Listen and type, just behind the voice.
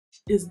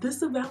Is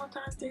this a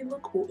Valentine's Day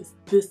look or is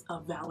this a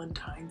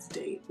Valentine's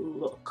Day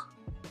look?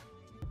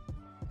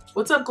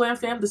 What's up, Glam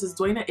fam? This is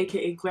Dwayna,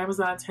 aka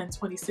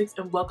Glamazon1026,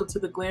 and welcome to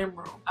the Glam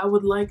Room. I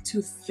would like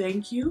to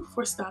thank you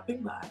for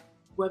stopping by,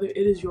 whether it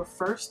is your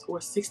first or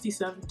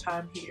 67th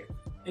time here.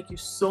 Thank you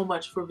so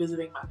much for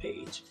visiting my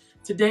page.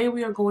 Today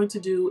we are going to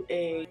do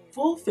a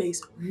full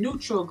face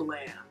neutral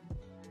glam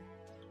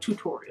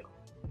tutorial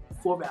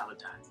for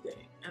Valentine's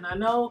Day. And I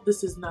know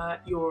this is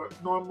not your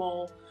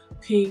normal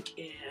pink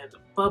and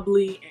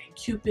bubbly and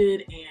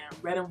Cupid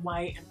and red and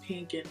white and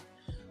pink and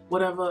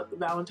whatever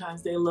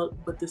Valentine's Day look,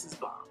 but this is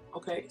bomb.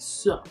 Okay,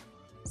 so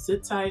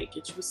sit tight,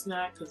 get you a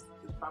snack because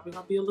it's probably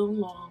gonna be a little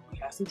long. We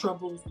had some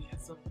troubles, we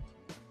had some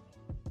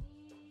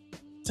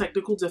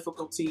technical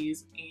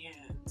difficulties,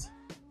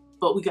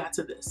 but we got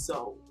to this,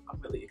 so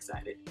I'm really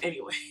excited.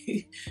 Anyway,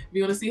 if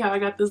you want to see how I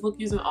got this look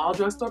using all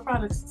drugstore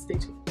products, stay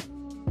tuned.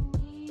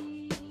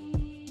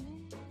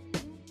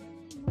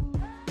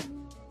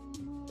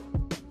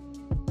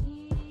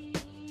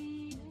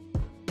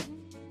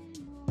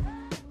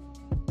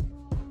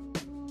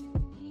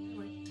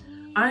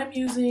 I'm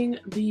using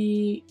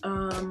the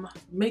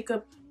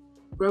Makeup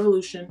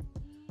Revolution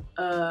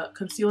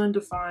Conceal and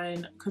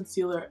Define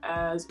Concealer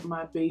as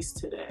my base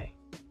today.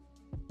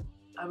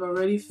 I've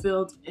already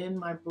filled in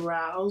my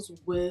brows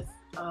with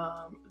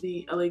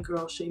the LA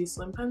Girl Shady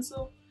Slim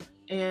Pencil,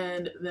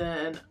 and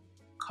then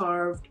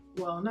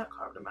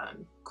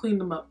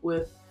cleaned them up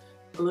with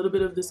a little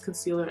bit of this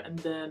concealer and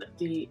then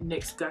the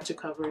NYX Gotcha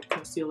Covered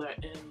Concealer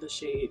in the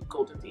shade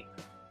Golden Deep.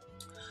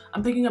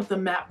 I'm picking up the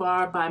Matte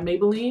Bar by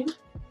Maybelline,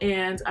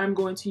 and I'm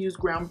going to use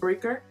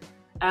Groundbreaker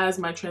as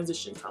my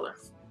transition color.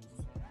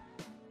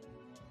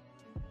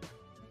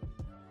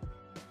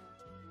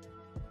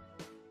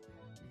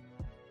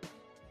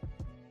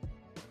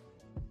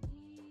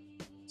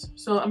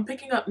 So I'm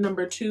picking up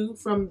number 2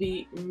 from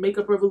the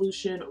Makeup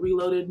Revolution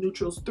Reloaded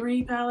Neutrals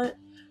 3 palette,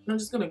 and I'm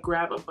just going to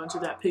grab a bunch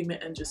of that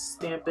pigment and just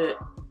stamp it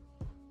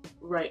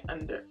right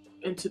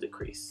into the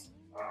crease.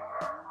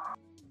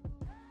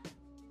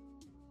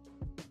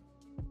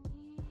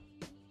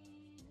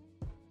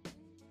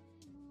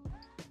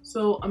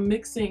 So I'm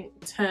mixing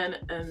 10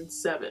 and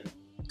 7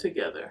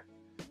 together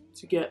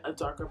to get a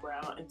darker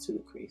brown into the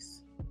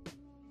crease.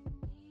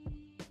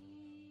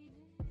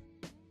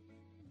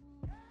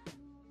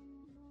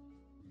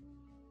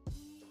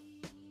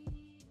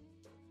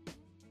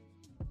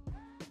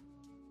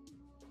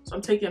 So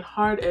I'm taking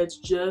hard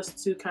edge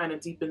just to kind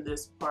of deepen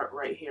this part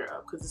right here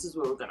up, because this is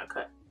where we're gonna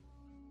cut.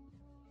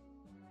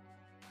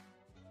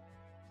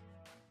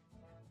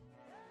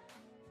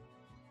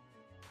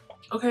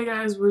 Okay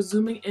guys, we're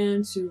zooming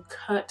in to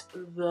cut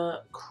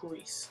the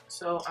crease.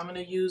 So I'm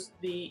gonna use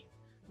the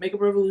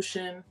Makeup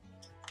Revolution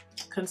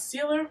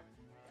concealer.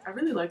 I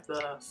really like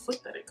the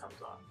foot that it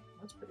comes on.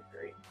 That's pretty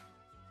great.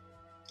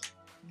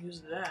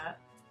 Use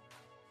that.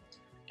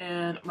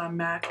 And my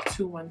MAC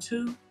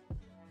 212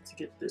 to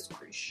get this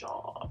crease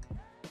sharp.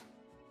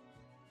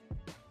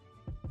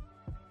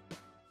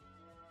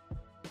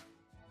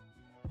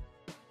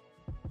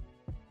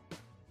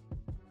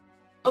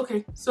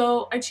 Okay,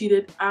 so I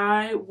cheated.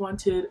 I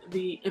wanted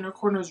the inner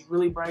corners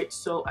really bright,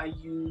 so I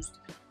used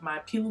my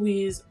P.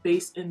 Louise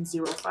Base in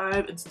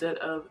 05 instead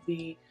of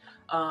the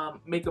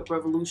Makeup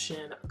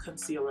Revolution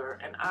concealer,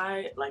 and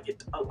I like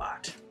it a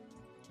lot.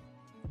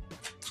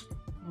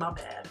 My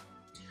bad.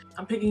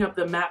 I'm picking up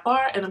the Matte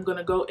Bar, and I'm going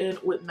to go in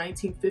with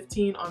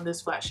 1915 on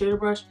this flat shader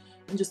brush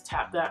and just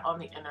tap that on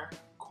the inner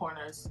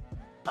corners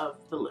of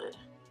the lid.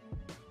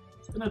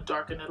 It's going to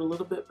darken it a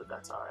little bit, but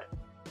that's alright.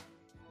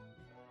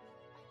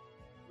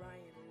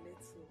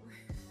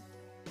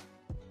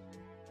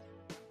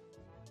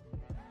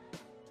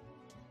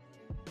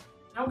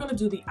 Now we're going to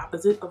do the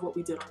opposite of what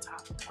we did on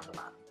top, on the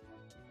bottom.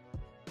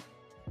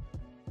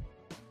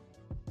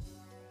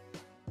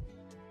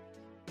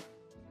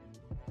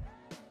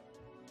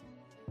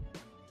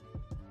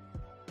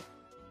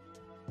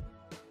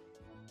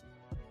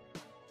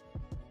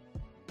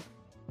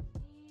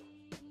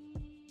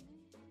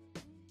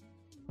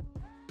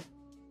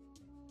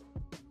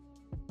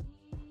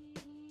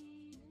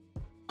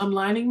 I'm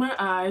lining my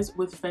eyes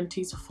with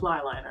Fenty's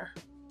Fly Liner.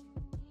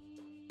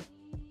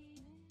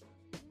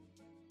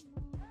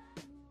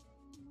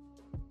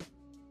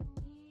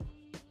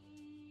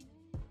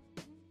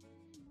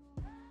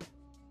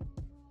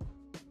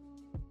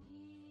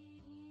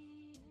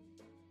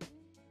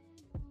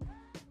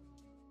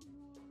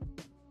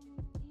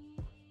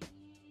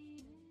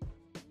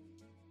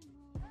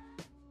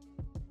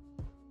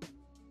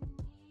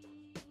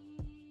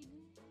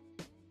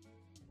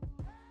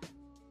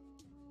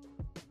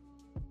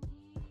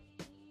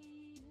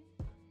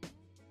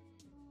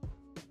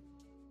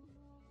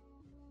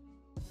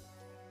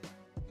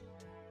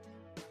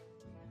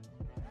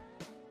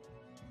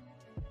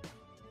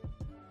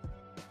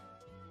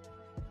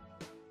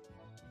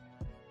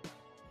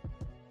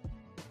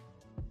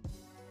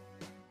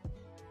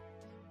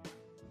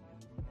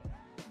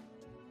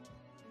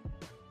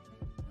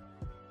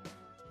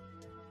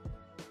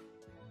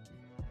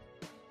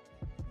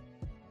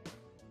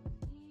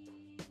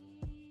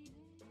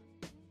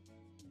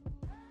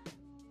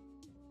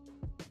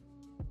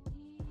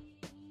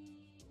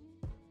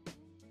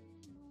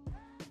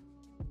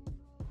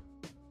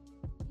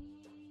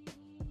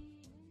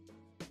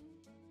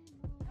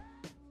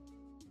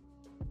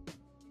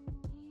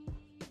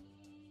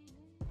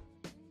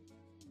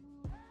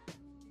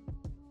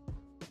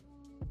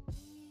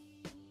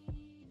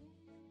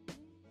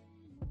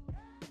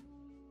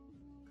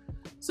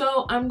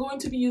 So I'm going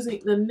to be using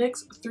the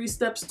NYX 3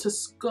 Steps to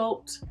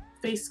Sculpt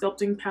Face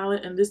Sculpting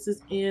Palette, and this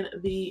is in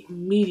the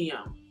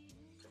medium.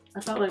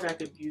 I felt like I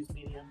could use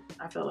medium.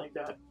 I felt like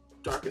that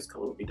darkest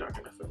color would be dark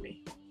enough for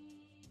me.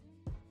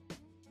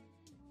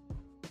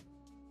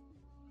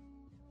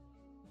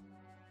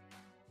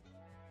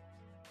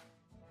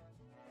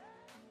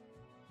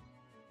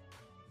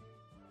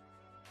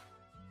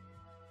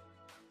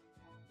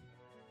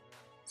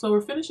 So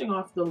we're finishing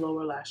off the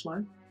lower lash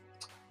line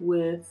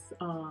with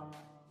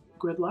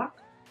Gridlock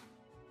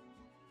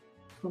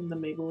from the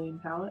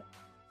Maybelline palette.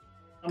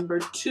 Number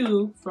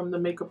 2 from the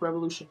Makeup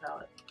Revolution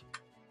palette.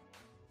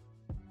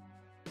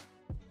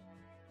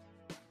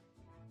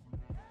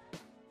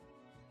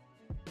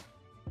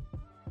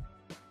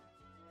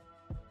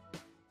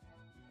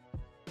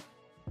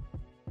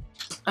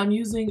 I'm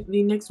using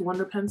the NYX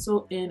Wonder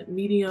Pencil in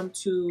medium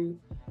to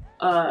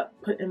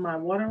put in my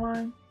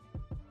waterline.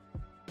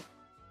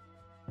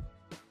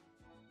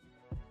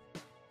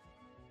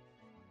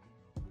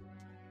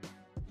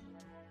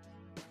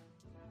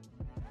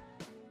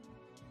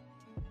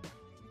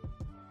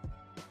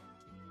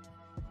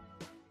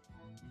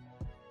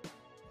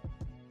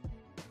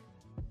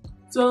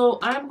 So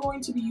I'm going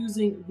to be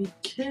using the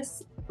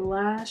Kiss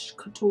Lash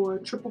Couture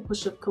Triple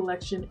Push-Up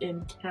Collection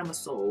in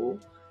Camisole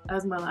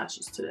as my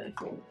lashes today.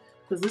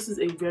 Because this is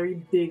a very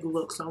big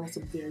look, so I want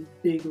some very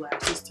big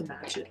lashes to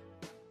match it.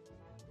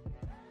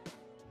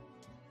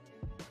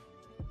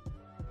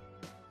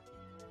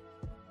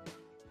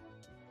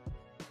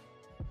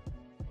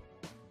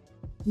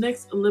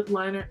 Next, lip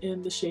liner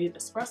in the shade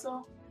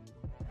Espresso.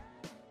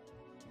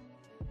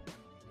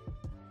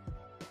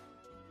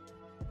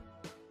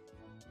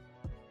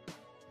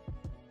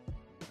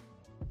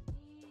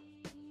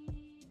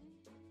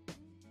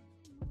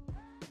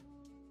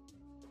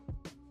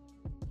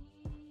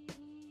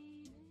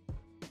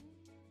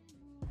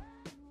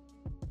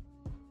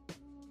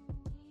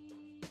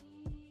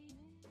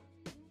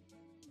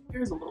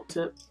 Here's a little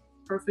tip.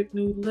 Perfect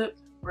nude lip,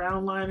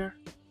 brown liner,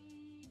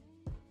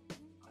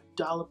 a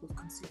dollop of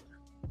concealer.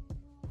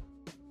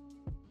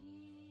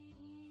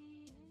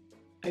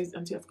 I use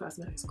MTF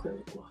Cosmetics Clear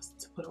Lip Gloss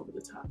to put over the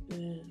top.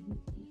 And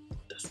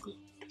that's good.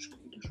 That's good.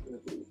 That's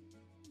really good.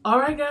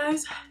 Alright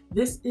guys,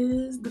 this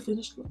is the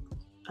finished look.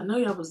 I know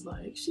y'all was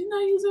like, she's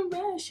not using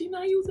red, she's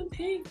not using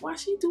pink. Why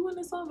she doing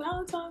this on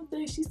Valentine's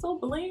Day? She's so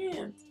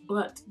bland.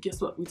 But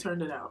guess what? We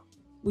turned it out.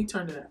 We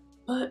turned it out.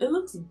 But it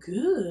looks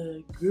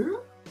good,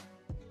 girl.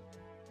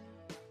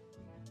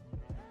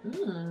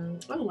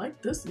 I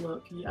like this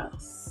look,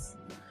 yes.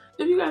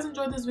 If you guys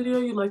enjoyed this video,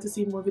 you'd like to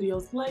see more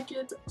videos like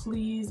it,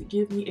 please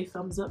give me a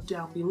thumbs up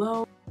down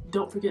below.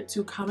 Don't forget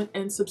to comment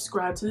and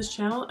subscribe to this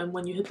channel, and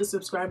when you hit the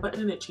subscribe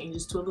button and it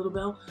changes to a little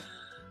bell,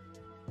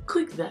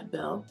 click that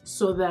bell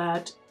so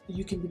that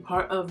you can be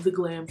part of the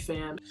Glam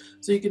fam,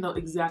 so you can know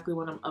exactly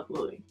when I'm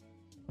uploading.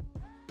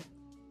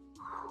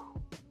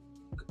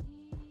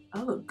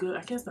 I look good.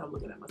 I can't stop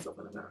looking at myself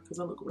in the mirror because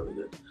I look really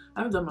good.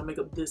 I haven't done my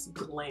makeup this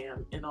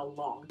glam in a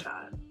long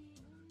time.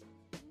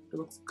 It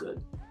looks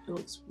good. It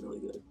looks really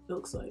good. It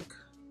looks like,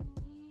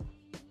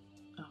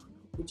 I don't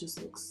know, it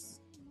just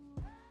looks,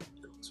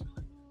 it looks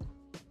really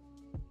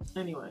good.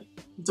 Anyway,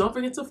 don't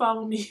forget to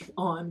follow me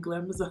on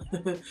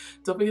Glamazon.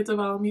 Don't forget to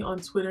follow me on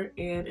Twitter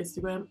and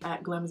Instagram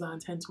at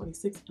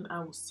Glamazon1026, and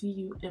I will see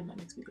you in my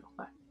next video.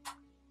 Bye.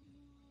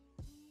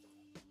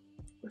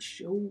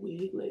 Brush your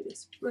wig,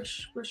 ladies.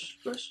 Brush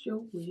your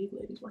wig,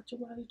 ladies. Watch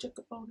your body, check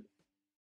up on it.